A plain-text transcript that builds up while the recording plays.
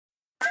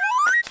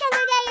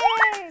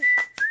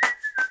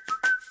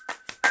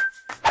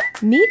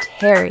Meet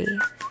Harry.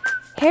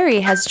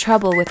 Harry has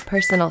trouble with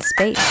personal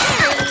space.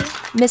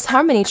 Miss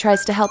Harmony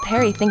tries to help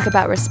Harry think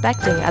about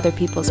respecting other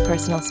people's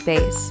personal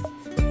space.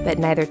 But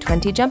neither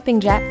 20 jumping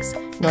jacks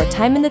nor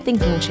time in the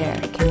thinking chair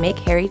can make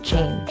Harry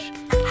change.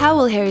 How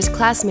will Harry's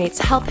classmates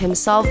help him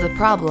solve the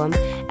problem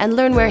and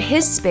learn where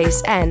his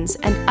space ends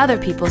and other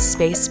people's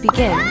space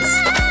begins?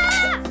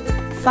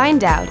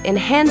 Find out in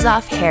Hands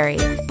Off Harry,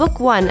 Book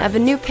 1 of a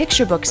new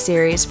picture book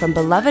series from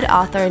beloved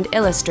author and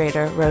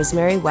illustrator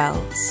Rosemary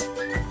Wells.